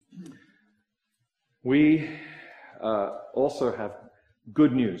We also have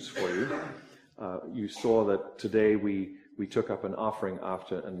good news for you. You saw that today we took up an offering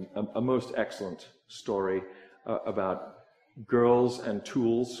after a most excellent story about girls and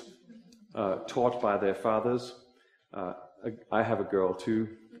tools taught by their fathers. I have a girl too,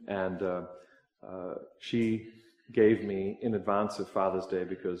 and she gave me, in advance of Father's Day,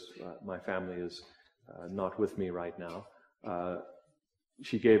 because my family is not with me right now,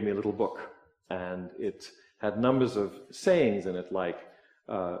 she gave me a little book, and it had numbers of sayings in it, like,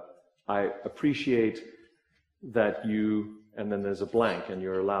 I appreciate that you, and then there's a blank, and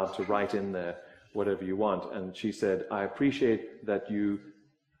you're allowed to write in there whatever you want. And she said, I appreciate that you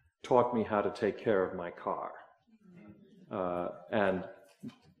taught me how to take care of my car. And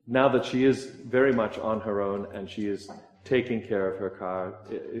now that she is very much on her own and she is taking care of her car,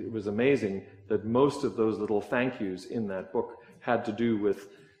 it was amazing that most of those little thank yous in that book had to do with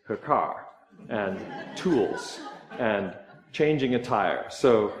her car and tools and changing a tire.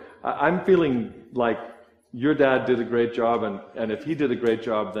 So I'm feeling like your dad did a great job, and if he did a great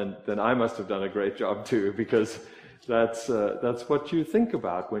job, then I must have done a great job too, because that's what you think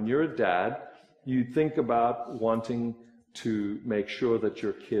about. When you're a dad, you think about wanting to make sure that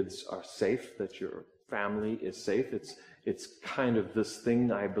your kids are safe, that your family is safe. It's kind of this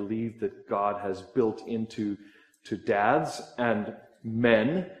thing, I believe, that God has built into dads and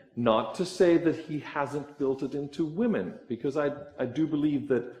men, not to say that he hasn't built it into women, because I do believe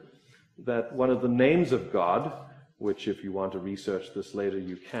that one of the names of God, which if you want to research this later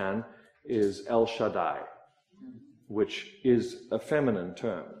you can, is El Shaddai, which is a feminine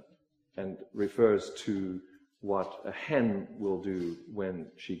term and refers to what a hen will do when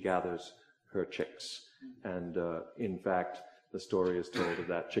she gathers her chicks. And in fact, the story is told of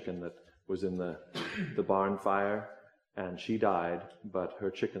that chicken that was in the barn fire, and she died, but her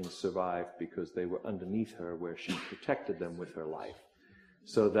chickens survived because they were underneath her, where she protected them with her life.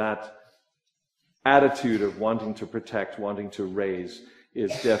 So that attitude of wanting to protect, wanting to raise,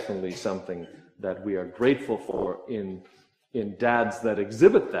 is definitely something that we are grateful for in dads that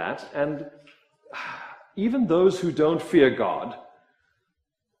exhibit that. And even those who don't fear God,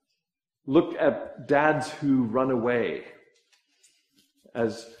 look at dads who run away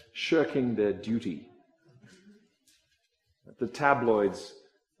as shirking their duty. The tabloids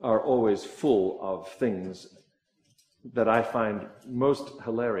are always full of things that I find most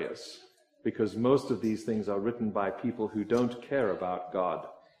hilarious, because most of these things are written by people who don't care about God,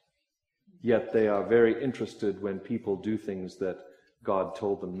 yet they are very interested when people do things that God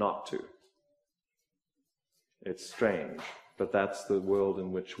told them not to. It's strange, but that's the world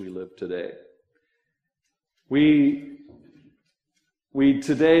in which we live today. We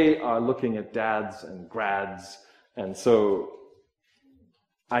today are looking at dads and grads, and so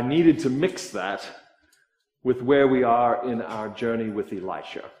I needed to mix that with where we are in our journey with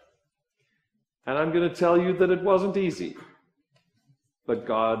Elisha. And I'm going to tell you that it wasn't easy, but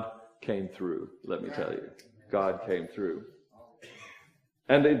God came through, let me tell you. God came through.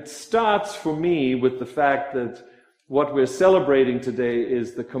 And it starts for me with the fact that what we're celebrating today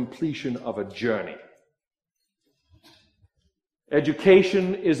is the completion of a journey.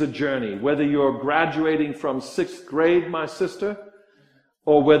 Education is a journey. Whether you're graduating from 6th grade, my sister,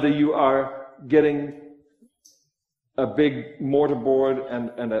 or whether you are getting a big mortarboard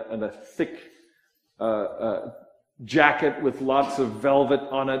and a thick jacket with lots of velvet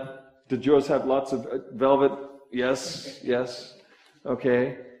on it. Did yours have lots of velvet? Yes.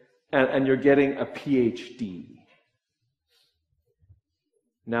 Okay. And you're getting a PhD.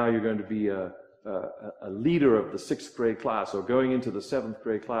 Now you're going to be a leader of the 6th grade class, or going into the 7th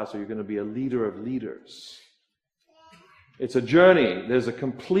grade class, or you're going to be a leader of leaders. It's a journey. There's a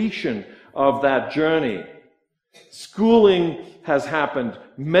completion of that journey. Schooling has happened,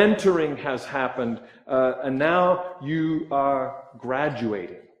 mentoring has happened, and now you are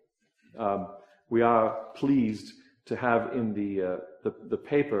graduating. We are pleased to have in the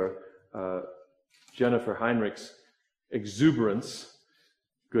paper Jennifer Heinrich's exuberance.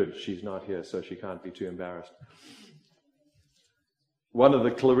 Good, she's not here, so she can't be too embarrassed. One of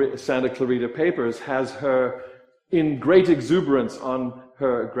the Santa Clarita papers has her in great exuberance on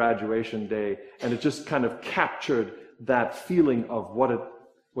her graduation day, and it just kind of captured that feeling of what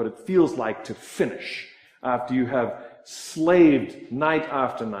it feels like to finish after you have slaved night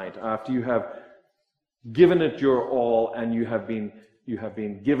after night, after you have given it your all, and you have been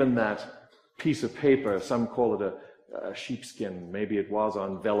given that piece of paper. Some call it a sheepskin. Maybe it was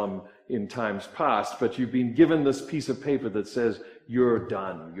on vellum in times past, but you've been given this piece of paper that says you're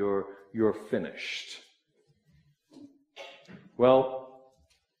done, you're finished. Well,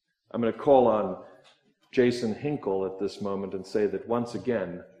 I'm going to call on Jason Hinkle at this moment and say that once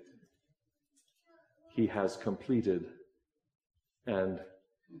again, he has completed and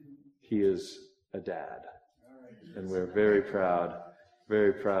he is a dad. And we're very proud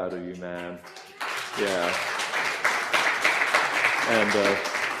of you, man. Yeah. And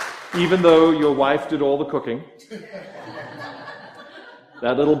even though your wife did all the cooking,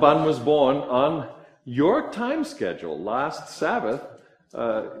 that little bun was born on your time schedule. Last Sabbath,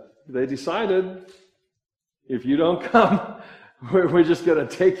 they decided, if you don't come, we're just going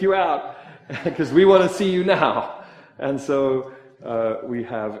to take you out because we want to see you now. And so we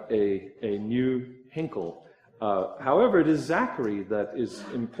have a new Hinkle. However, it is Zachary that is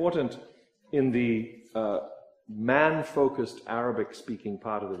important in the man-focused Arabic-speaking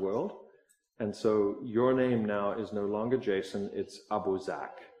part of the world. And so your name now is no longer Jason, it's Abu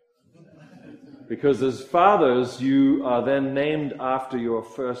Zach. Because as fathers, you are then named after your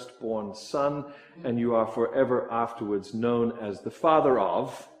firstborn son, and you are forever afterwards known as the father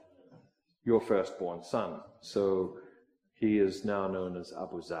of your firstborn son. So he is now known as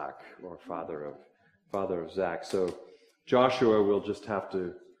Abu Zach, or father of Zach. So Joshua will just have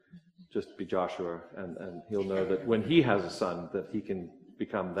to just be Joshua, and he'll know that when he has a son, that he can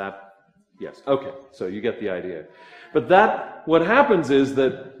become that. Yes, okay, so you get the idea. But what happens is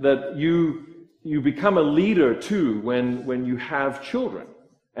that you become a leader too when you have children.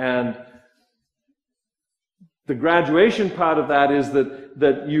 And the graduation part of that is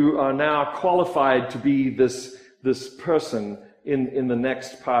that you are now qualified to be this person in the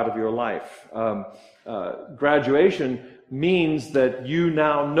next part of your life. Graduation means that you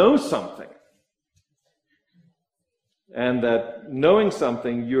now know something. And that knowing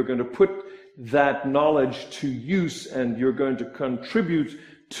something, you're going to put that knowledge to use, and you're going to contribute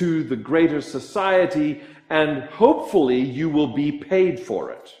to the greater society, and hopefully you will be paid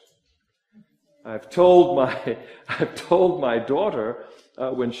for it. I've told my daughter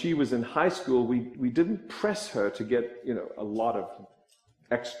when she was in high school, we didn't press her to get a lot of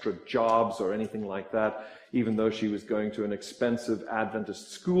extra jobs or anything like that, even though she was going to an expensive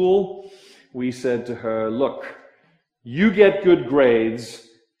Adventist school. We said to her, look, you get good grades,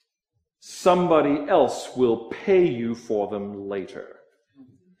 somebody else will pay you for them later.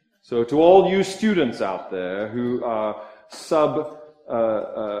 So to all you students out there who are sub-college,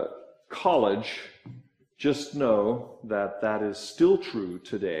 just know that is still true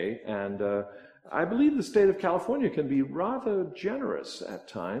today. And I believe the state of California can be rather generous at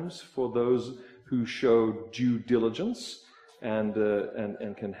times for those who show due diligence and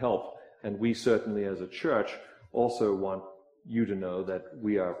can help. And we certainly as a church also want you to know that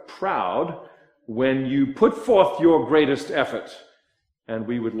we are proud when you put forth your greatest effort, and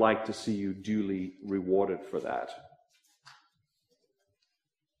we would like to see you duly rewarded for that.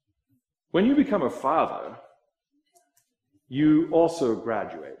 When you become a father, you also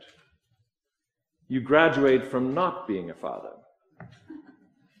graduate. You graduate from not being a father.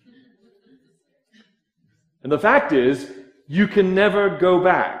 And the fact is, you can never go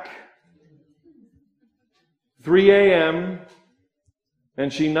back. 3 a.m.,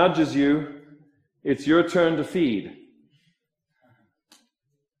 and she nudges you, it's your turn to feed.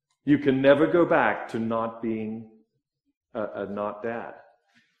 You can never go back to not being a not dad.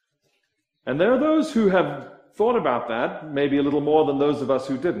 And there are those who have thought about that, maybe a little more than those of us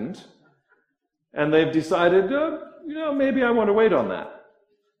who didn't, and they've decided, maybe I want to wait on that.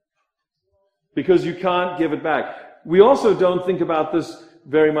 Because you can't give it back. We also don't think about this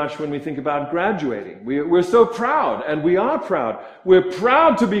very much when we think about graduating. We're so proud, and we are proud. We're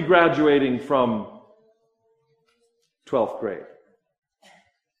proud to be graduating from 12th grade.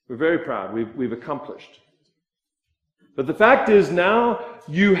 We're very proud. We've accomplished. But the fact is now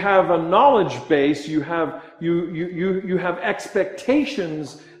you have a knowledge base, you have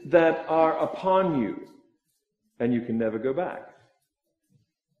expectations that are upon you, and you can never go back.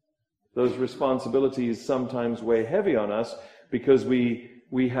 Those responsibilities sometimes weigh heavy on us because we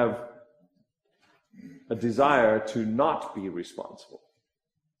have a desire to not be responsible.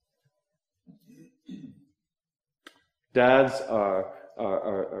 Dads are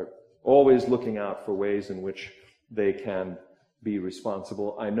always looking out for ways in which they can be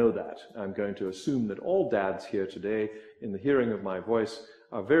responsible. I know that. I'm going to assume that all dads here today, in the hearing of my voice,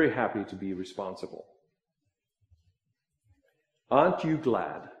 are very happy to be responsible. Aren't you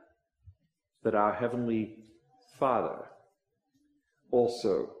glad that our Heavenly Father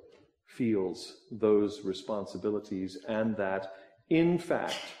also feels those responsibilities, and that, in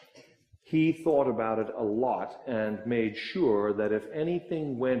fact, He thought about it a lot and made sure that if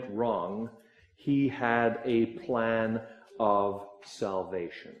anything went wrong, He had a plan of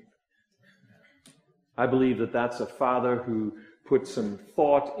salvation. I believe that that's a father who put some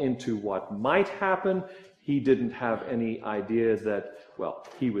thought into what might happen. He didn't have any idea that, well,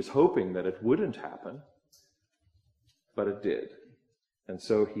 he was hoping that it wouldn't happen, but it did. And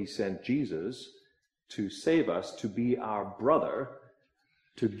so he sent Jesus to save us, to be our brother,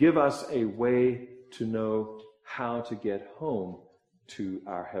 to give us a way to know how to get home to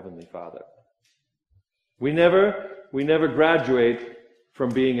our Heavenly Father. We never graduate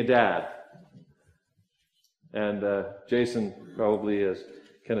from being a dad. And Jason probably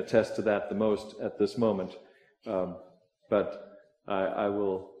can attest to that the most at this moment. But I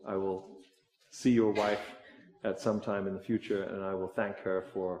will see your wife at some time in the future, and I will thank her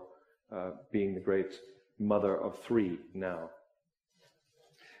for being the great mother of 3 now.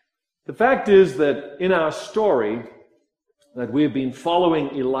 The fact is that in our story that we have been following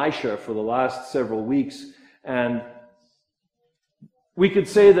Elisha for the last several weeks, and we could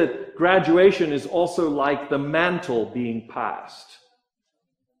say that graduation is also like the mantle being passed.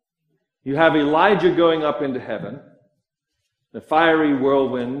 You have Elijah going up into heaven, the fiery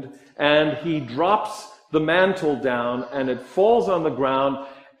whirlwind, and he drops the mantle down, and it falls on the ground,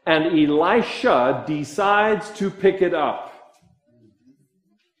 and Elisha decides to pick it up.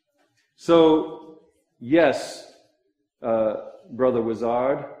 So, yes, Brother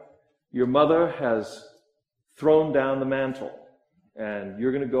Wizard, your mother has thrown down the mantle, and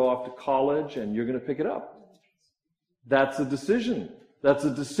you're going to go off to college, and you're going to pick it up. That's a decision. That's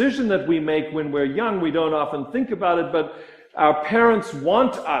a decision that we make when we're young. We don't often think about it, but our parents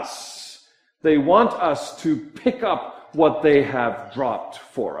want us. They want us to pick up what they have dropped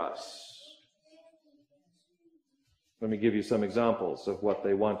for us. Let me give you some examples of what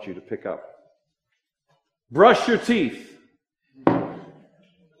they want you to pick up. Brush your teeth.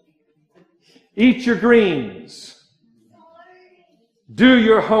 Eat your greens. Do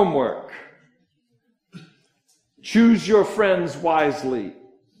your homework. Choose your friends wisely.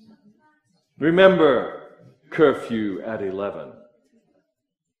 Remember, curfew at 11.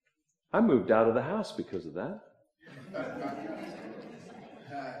 I moved out of the house because of that.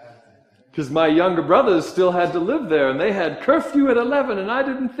 Because my younger brothers still had to live there, and they had curfew at 11, and I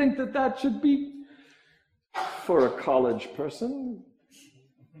didn't think that that should be for a college person.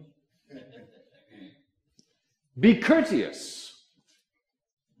 Be courteous.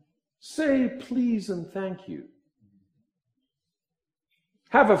 Say please and thank you.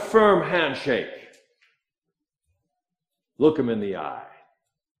 Have a firm handshake. Look them in the eye.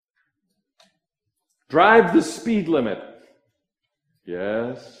 Drive the speed limit.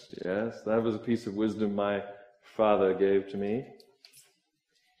 Yes, that was a piece of wisdom my father gave to me.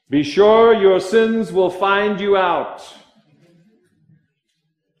 Be sure your sins will find you out.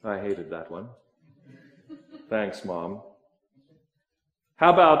 I hated that one. Thanks, Mom.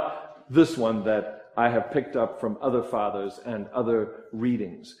 How about this one that I have picked up from other fathers and other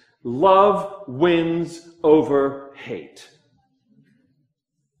readings? Love wins over hate.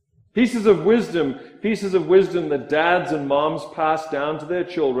 Pieces of wisdom that dads and moms pass down to their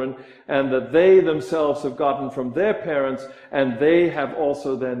children, and that they themselves have gotten from their parents, and they have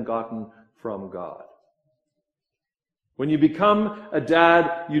also then gotten from God. When you become a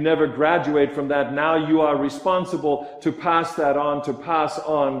dad, you never graduate from that. Now you are responsible to pass that on, to pass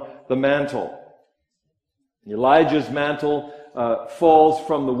on the mantle. Elijah's mantle falls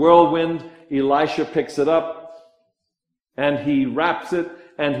from the whirlwind. Elisha picks it up, and he wraps it,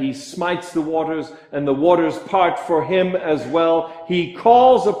 and he smites the waters, and the waters part for him as well. He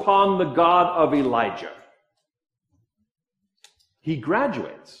calls upon the God of Elijah. He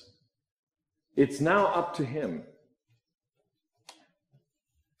graduates. It's now up to him.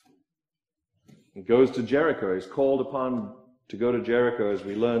 He goes to Jericho. He's called upon to go to Jericho, as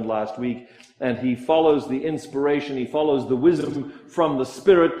we learned last week, and he follows the inspiration, he follows the wisdom from the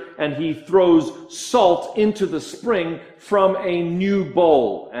Spirit, and he throws salt into the spring from a new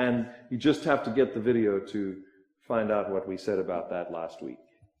bowl. And you just have to get the video to find out what we said about that last week.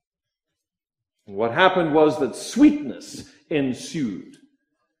 And what happened was that sweetness ensued.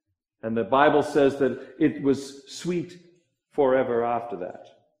 And the Bible says that it was sweet forever after that.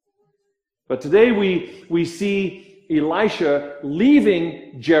 But today we see Elisha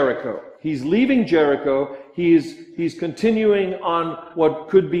leaving Jericho. He's leaving Jericho. He's continuing on what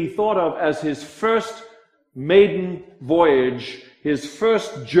could be thought of as his first maiden voyage, his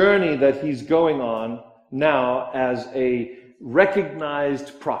first journey that he's going on now as a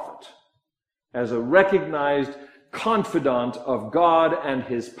recognized prophet, as a recognized confidant of God and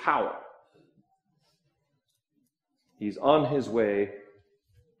his power. He's on his way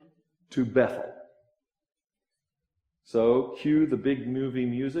to Bethel. So cue the big movie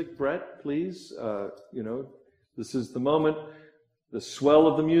music, Brett, please. This is the moment, the swell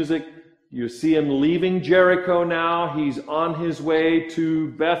of the music. You see him leaving Jericho now. He's on his way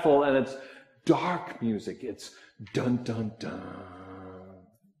to Bethel, and it's dark music. It's dun, dun, dun.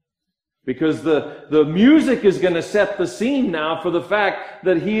 Because the music is going to set the scene now for the fact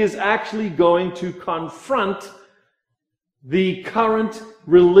that he is actually going to confront the current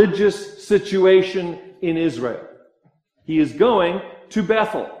religious situation in Israel. He is going to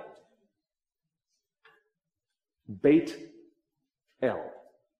Bethel. Beit El,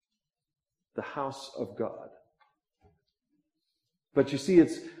 the house of God. But you see,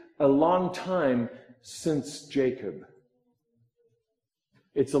 it's a long time since Jacob.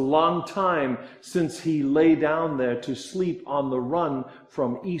 It's a long time since he lay down there to sleep on the run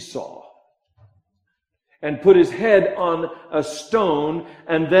from Esau and put his head on a stone,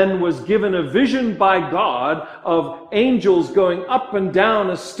 and then was given a vision by God of angels going up and down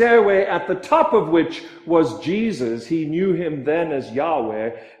a stairway, at the top of which was Jesus. He knew him then as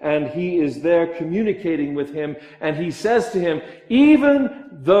Yahweh, and he is there communicating with him, and he says to him, even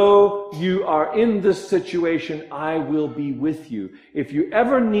though you are in this situation, I will be with you. If you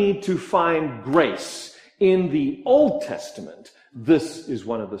ever need to find grace in the Old Testament, this is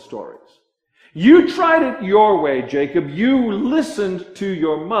one of the stories. You tried it your way, Jacob. You listened to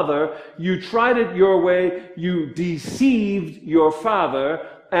your mother. You tried it your way. You deceived your father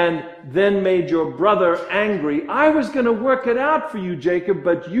and then made your brother angry. I was going to work it out for you, Jacob,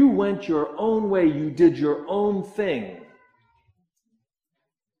 but you went your own way. You did your own thing.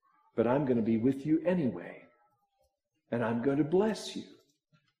 But I'm going to be with you anyway, and I'm going to bless you.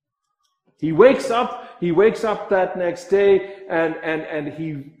 He wakes up that next day, and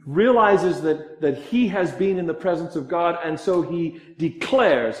he realizes that he has been in the presence of God, and so he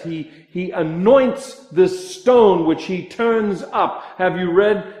declares, he anoints this stone which he turns up. Have you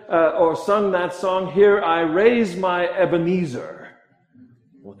read or sung that song, Here I Raise My Ebenezer?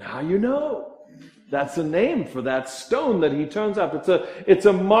 Well, now you know. That's a name for that stone that he turns up. It's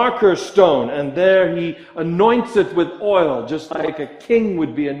a marker stone, and there he anoints it with oil, just like a king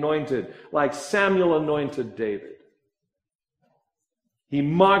would be anointed, like Samuel anointed David. He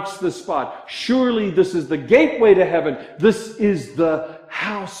marks the spot. Surely this is the gateway to heaven. This is the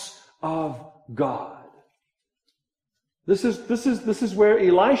house of God. This is where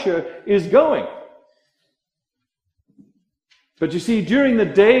Elisha is going. But you see, during the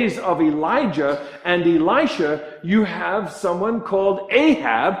days of Elijah and Elisha, you have someone called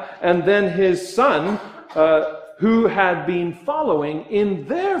Ahab, and then his son, who had been following in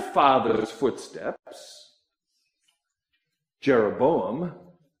their father's footsteps, Jeroboam,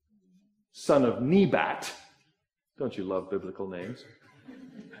 son of Nebat. Don't you love biblical names?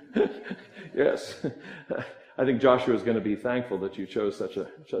 Yes. I think Joshua is going to be thankful that you chose such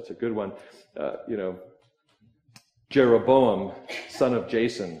a good one. Jeroboam, son of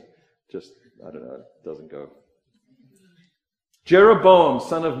Jason. Just, I don't know, it doesn't go. Jeroboam,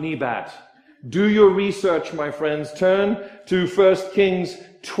 son of Nebat. Do your research, my friends. Turn to 1 Kings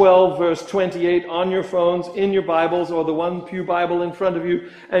 12, verse 28 on your phones, in your Bibles, or the one pew Bible in front of you,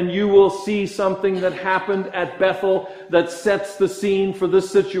 and you will see something that happened at Bethel that sets the scene for this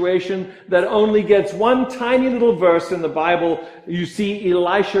situation that only gets one tiny little verse in the Bible. You see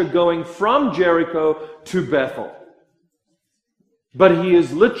Elisha going from Jericho to Bethel. But he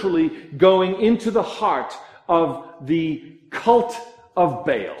is literally going into the heart of the cult of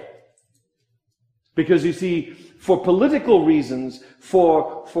Baal. Because you see, for political reasons,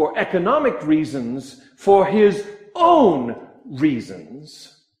 for economic reasons, for his own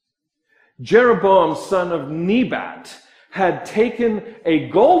reasons, Jeroboam, son of Nebat, had taken a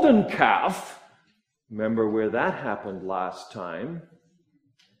golden calf. Remember where that happened last time.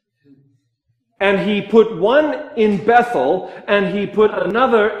 And he put one in Bethel, and he put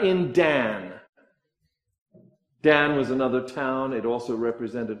another in Dan. Dan was another town. It also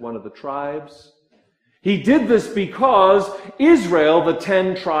represented one of the tribes. He did this because Israel, the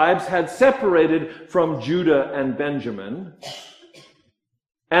 10 tribes, had separated from Judah and Benjamin.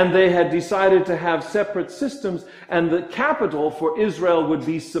 And they had decided to have separate systems, and the capital for Israel would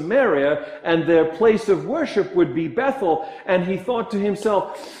be Samaria, and their place of worship would be Bethel. And he thought to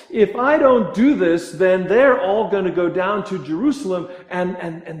himself, if I don't do this, then they're all going to go down to Jerusalem,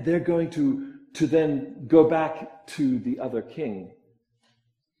 and they're going to then go back to the other king,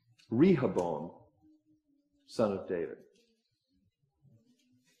 Rehoboam, son of David,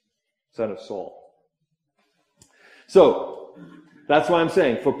 son of Saul. So, that's why I'm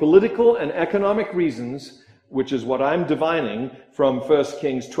saying, for political and economic reasons, which is what I'm divining from 1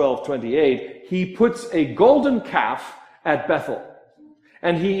 Kings 12:28, he puts a golden calf at Bethel.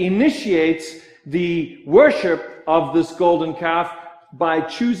 And he initiates the worship of this golden calf by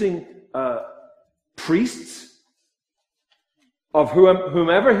choosing priests of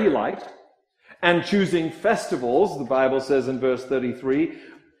whomever he liked, and choosing festivals, the Bible says in verse 33,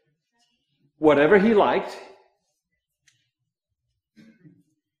 whatever he liked.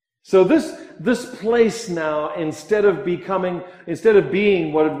 So this place now, instead of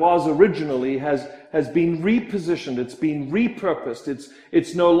being what it was originally, has been repositioned. It's been repurposed.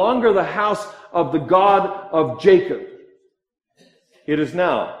 It's no longer the house of the God of Jacob. It has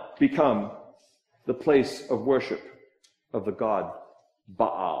now become the place of worship of the god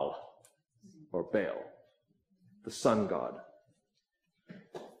Baal, or Baal, the sun god.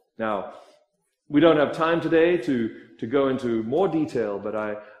 Now, we don't have time today to go into more detail, but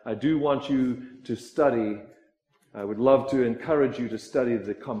I do want you to study. I would love to encourage you to study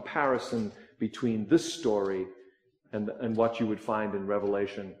the comparison between this story and what you would find in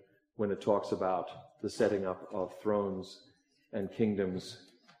Revelation when it talks about the setting up of thrones and kingdoms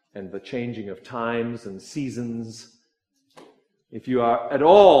and the changing of times and seasons. If you are at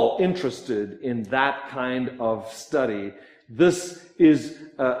all interested in that kind of study, this is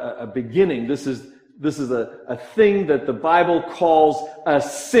a beginning. This is a thing that the Bible calls a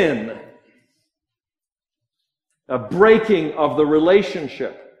sin. A breaking of the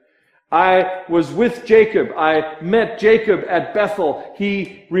relationship. I was with Jacob. I met Jacob at Bethel.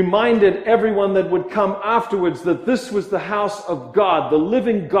 He reminded everyone that would come afterwards that this was the house of God, the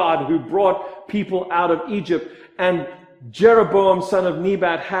living God who brought people out of Egypt. And Jeroboam, son of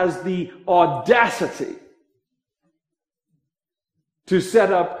Nebat, has the audacity to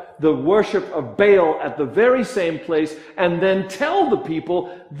set up the worship of Baal at the very same place and then tell the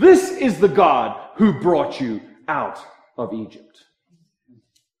people, this is the God who brought you out of Egypt.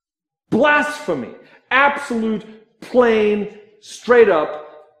 Blasphemy. Absolute, plain, straight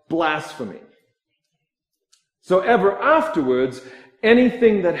up blasphemy. So ever afterwards,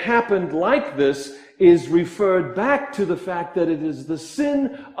 anything that happened like this is referred back to the fact that it is the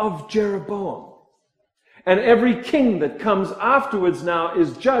sin of Jeroboam. And every king that comes afterwards now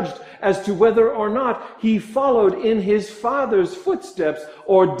is judged as to whether or not he followed in his father's footsteps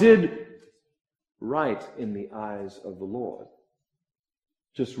or did right in the eyes of the Lord.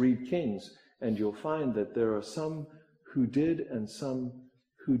 Just read Kings, and you'll find that there are some who did and some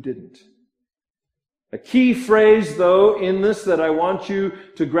who didn't. A key phrase, though, in this that I want you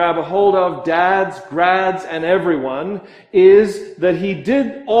to grab a hold of, dads, grads, and everyone, is that he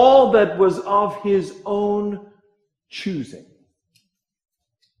did all that was of his own choosing.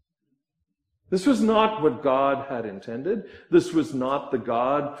 This was not what God had intended. This was not the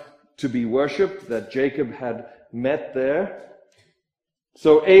God to be worshipped that Jacob had met there.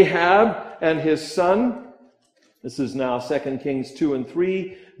 So Ahab and his son, this is now 2 Kings 2 and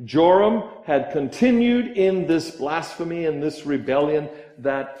 3, Joram had continued in this blasphemy and this rebellion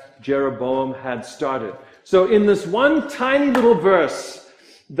that Jeroboam had started. So in this one tiny little verse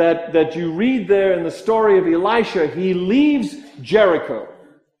that you read there in the story of Elisha, he leaves Jericho,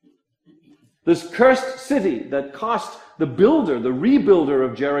 this cursed city that cost the builder, the rebuilder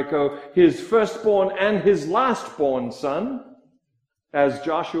of Jericho, his firstborn and his lastborn son. As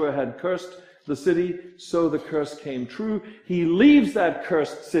Joshua had cursed the city, so the curse came true. He leaves that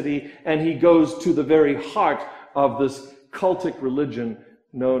cursed city and he goes to the very heart of this cultic religion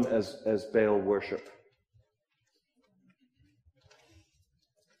known as Baal worship.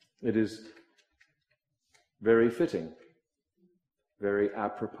 It is very fitting, very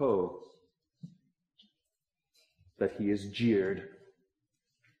apropos that he is jeered.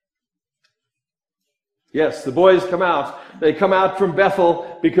 Yes, the boys come out. They come out from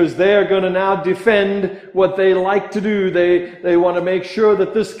Bethel because they are going to now defend what they like to do. They want to make sure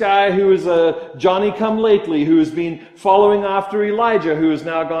that this guy who is a Johnny-come-lately, who has been following after Elijah, who has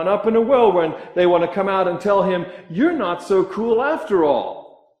now gone up in a whirlwind, they want to come out and tell him, you're not so cool after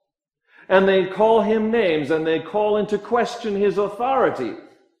all. And they call him names and they call into question his authority.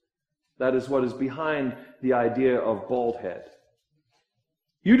 That is what is behind the idea of bald head.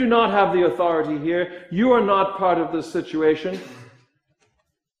 You do not have the authority here. You are not part of this situation.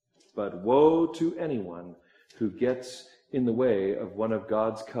 But woe to anyone who gets in the way of one of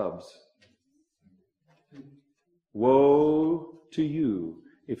God's cubs. Woe to you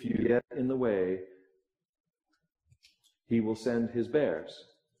if you get in the way. He will send his bears.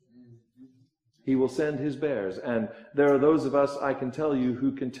 He will send his bears. And there are those of us, I can tell you,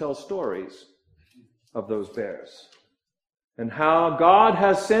 who can tell stories of those bears. and how God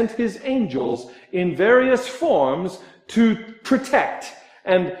has sent his angels in various forms to protect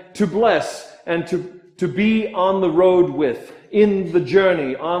and to bless and to be on the road with, in the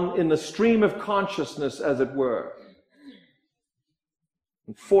journey, in the stream of consciousness, as it were.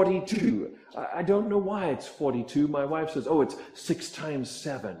 42. I don't know why it's 42. My wife says, it's 6 times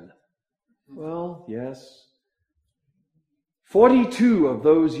 7. Well, yes. 42 of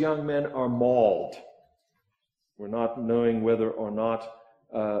those young men are mauled. We're not knowing whether or not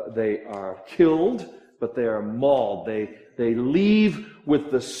they are killed, but they are mauled. They leave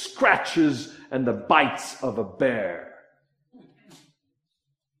with the scratches and the bites of a bear.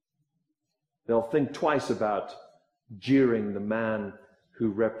 They'll think twice about jeering the man who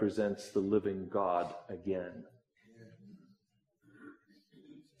represents the living God again.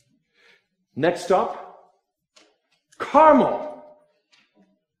 Next stop, Carmel.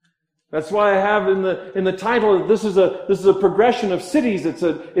 That's why I have in the title, this is a progression of cities. It's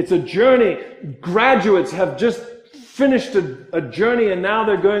a journey. Graduates have just finished a journey, and now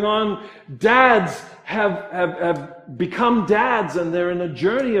they're going on. Dads have become dads, and they're in a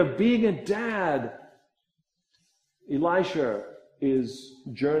journey of being a dad. Elisha is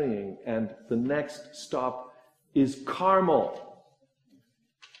journeying, and the next stop is Carmel.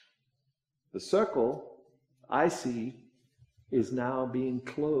 The circle, I see, is now being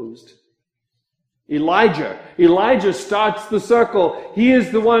closed. Elijah starts the circle. He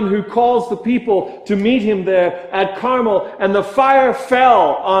is the one who calls the people to meet him there at Carmel, and the fire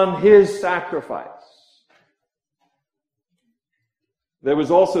fell on his sacrifice. There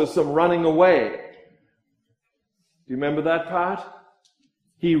was also some running away. Do you remember that part?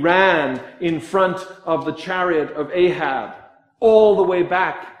 He ran in front of the chariot of Ahab all the way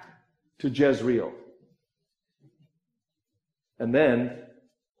back to Jezreel. And then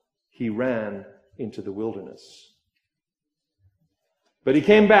he ran into the wilderness. But he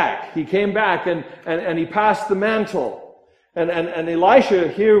came back. He came back and he passed the mantle. And Elisha,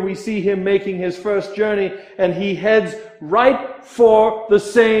 here we see him making his first journey, and he heads right for the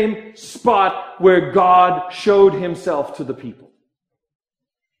same spot where God showed himself to the people.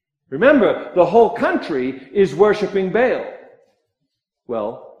 Remember, the whole country is worshiping Baal.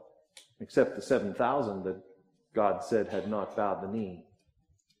 Well, except the 7,000 that God said had not bowed the knee.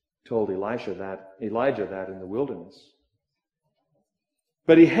 Told Elijah that in the wilderness.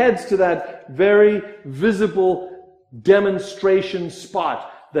 But he heads to that very visible demonstration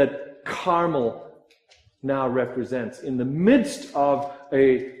spot that Carmel now represents. In the midst of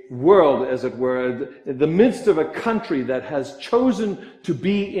a world, as it were, in the midst of a country that has chosen to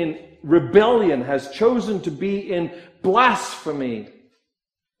be in rebellion, has chosen to be in blasphemy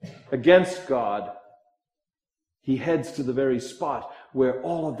against God, he heads to the very spot where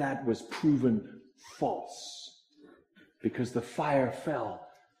all of that was proven false, because the fire fell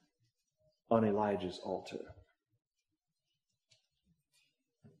on Elijah's altar.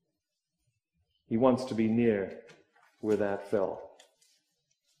 He wants to be near where that fell.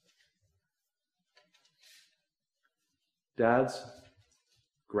 Dads,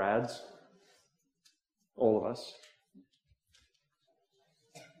 grads, all of us,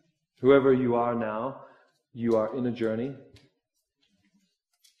 whoever you are now, you are in a journey,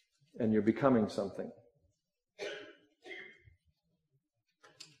 and you're becoming something.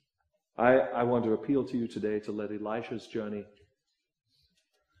 I want to appeal to you today to let Elisha's journey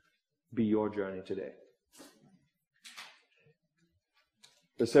be your journey today.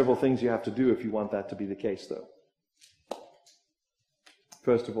 There's several things you have to do if you want that to be the case, though.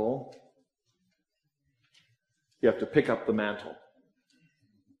 First of all, you have to pick up the mantle.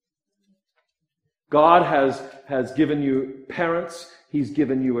 God has given you parents. He's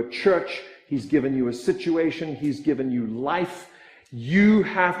given you a church. He's given you a situation. He's given you life. You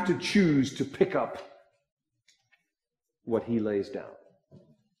have to choose to pick up what he lays down.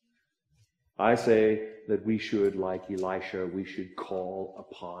 I say that we should, like Elisha, we should call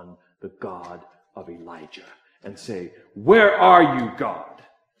upon the God of Elijah and say, "Where are you, God?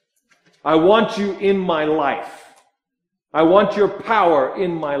 I want you in my life. I want your power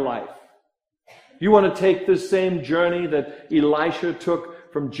in my life." You want to take this same journey that Elisha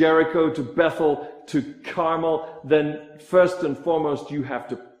took from Jericho to Bethel to Carmel, then first and foremost you have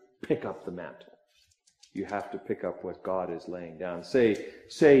to pick up the mantle. You have to pick up what God is laying down. Say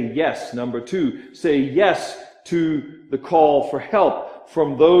yes. Number 2, say yes to the call for help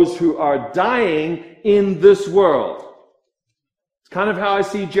from those who are dying in this world. It's kind of how I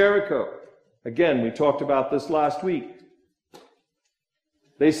see Jericho. Again, we talked about this last week.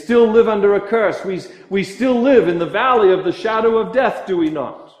 They still live under a curse. We still live in the valley of the shadow of death, do we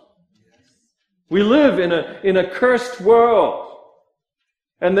not? We live in a cursed world.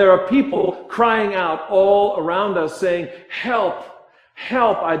 And there are people crying out all around us saying, help,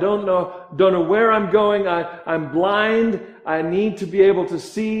 help, I don't know where I'm going, I'm blind, I need to be able to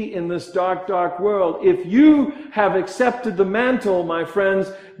see in this dark, dark world. If you have accepted the mantle, my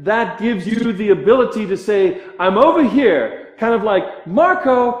friends, that gives you the ability to say, I'm over here, kind of like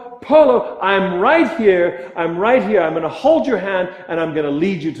Marco Polo, I'm right here, I'm going to hold your hand and I'm going to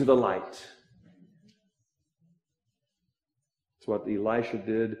lead you to the light. It's what Elisha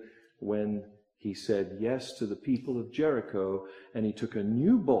did when he said yes to the people of Jericho, and he took a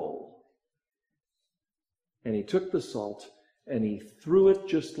new bowl, and he took the salt, and he threw it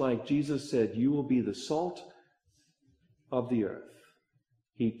just like Jesus said, you will be the salt of the earth.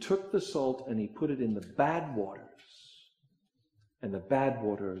 He took the salt and he put it in the bad waters, and the bad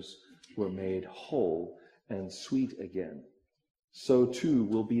waters were made whole and sweet again. So too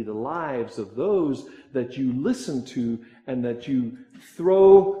will be the lives of those that you listen to and that you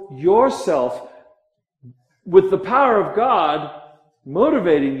throw yourself with the power of God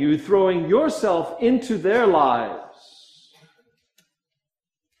motivating you, throwing yourself into their lives.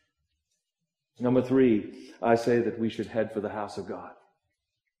 Number 3, I say that we should head for the house of God.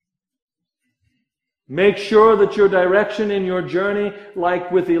 Make sure that your direction in your journey,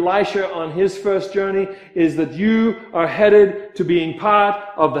 like with Elisha on his first journey, is that you are headed to being part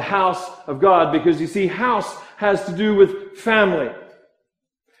of the house of God. Because you see, house has to do with family.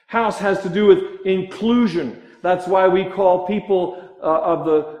 House has to do with inclusion. That's why we call people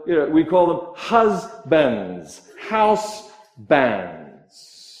we call them husbands, house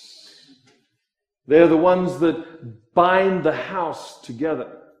bands. They're the ones that bind the house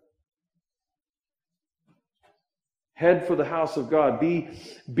together. Head for the house of God.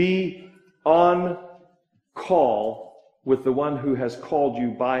 Be on call with the one who has called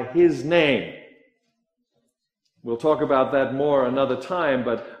you by his name. We'll talk about that more another time,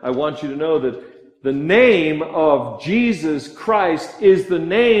 but I want you to know that the name of Jesus Christ is the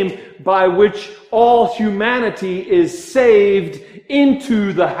name by which all humanity is saved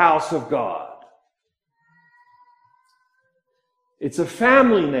into the house of God. It's a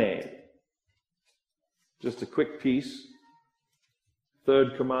family name. Just a quick piece.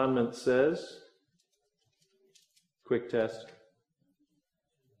 Third commandment says, quick test,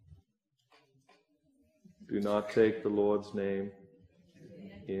 do not take the Lord's name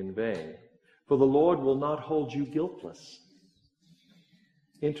in vain, for the Lord will not hold you guiltless.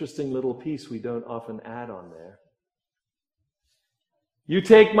 Interesting little piece we don't often add on there. You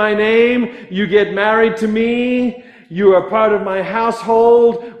take my name, you get married to me, you are part of my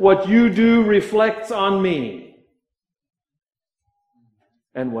household. What you do reflects on me.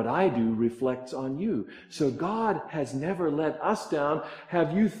 And what I do reflects on you. So God has never let us down.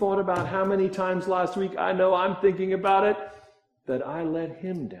 Have you thought about how many times last week, I know I'm thinking about it, that I let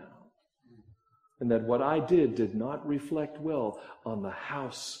him down? And that what I did not reflect well on the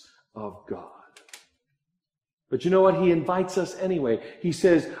house of God. But you know what? He invites us anyway. He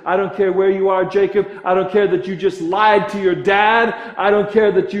says, I don't care where you are, Jacob. I don't care that you just lied to your dad. I don't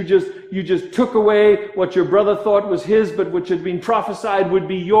care that you just took away what your brother thought was his, but which had been prophesied would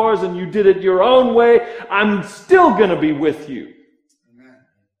be yours, and you did it your own way. I'm still going to be with you. Amen.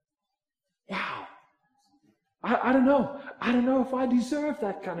 Wow. I don't know. I don't know if I deserve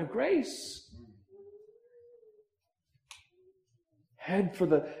that kind of grace. Head for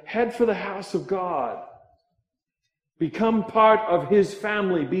the house of God. Become part of his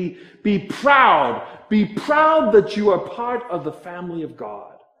family. Be proud. Be proud that you are part of the family of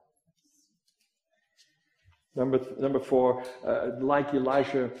God. Number 4, like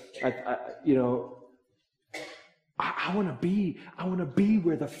Elisha, I want to be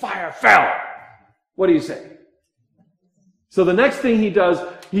where the fire fell. What do you say? So the next thing he does,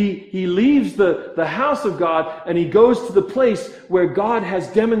 he leaves the house of God and he goes to the place where God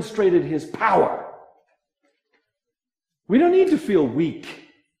has demonstrated his power. We don't need to feel weak.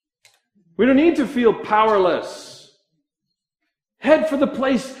 We don't need to feel powerless. Head for the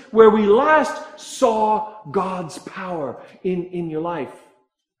place where we last saw God's power in your life.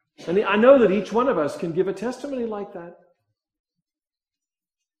 And I know that each one of us can give a testimony like that.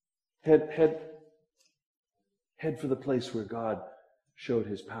 Head for the place where God showed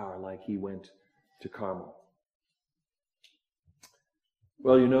his power, like he went to Carmel.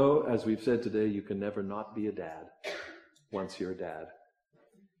 Well, you know, as we've said today, you can never not be a dad once you're a dad.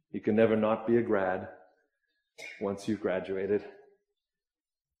 You can never not be a grad once you've graduated.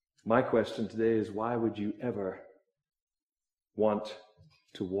 My question today is, why would you ever want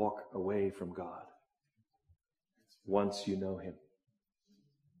to walk away from God once you know him?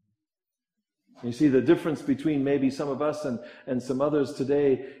 You see, the difference between maybe some of us and some others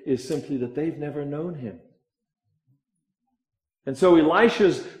today is simply that they've never known him. And so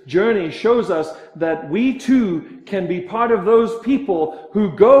Elisha's journey shows us that we too can be part of those people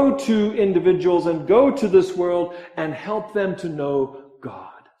who go to individuals and go to this world and help them to know God.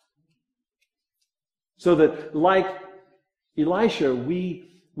 So that, like Elisha, we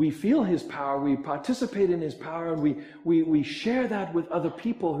feel his power, we participate in his power, and we share that with other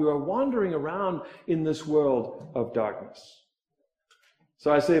people who are wandering around in this world of darkness.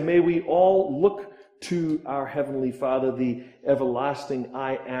 So I say, may we all look to our Heavenly Father, the everlasting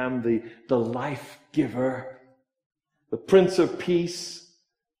I Am, the life giver, the Prince of Peace,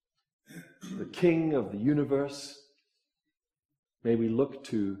 the King of the universe. May we look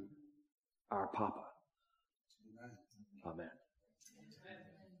to our Papa. Amen.